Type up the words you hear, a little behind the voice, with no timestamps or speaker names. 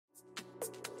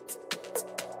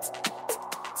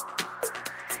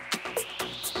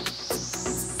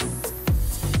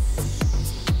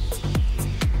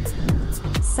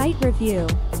Site review.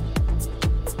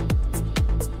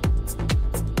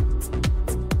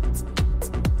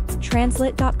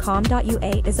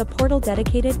 Translit.com.ua is a portal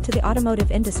dedicated to the automotive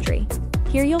industry.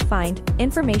 Here you'll find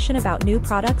information about new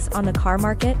products on the car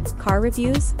market, car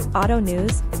reviews, auto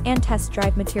news, and test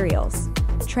drive materials.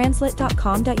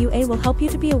 Translit.com.ua will help you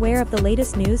to be aware of the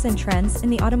latest news and trends in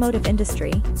the automotive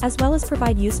industry, as well as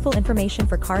provide useful information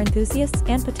for car enthusiasts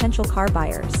and potential car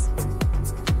buyers.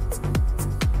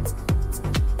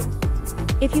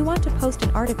 If you want to post an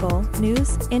article,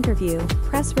 news, interview,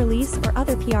 press release or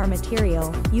other PR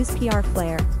material, use PR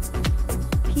Flare.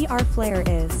 PR Flare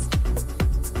is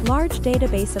large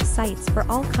database of sites for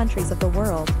all countries of the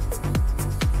world.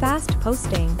 Fast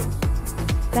posting.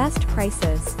 Best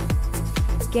prices.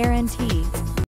 Guarantee.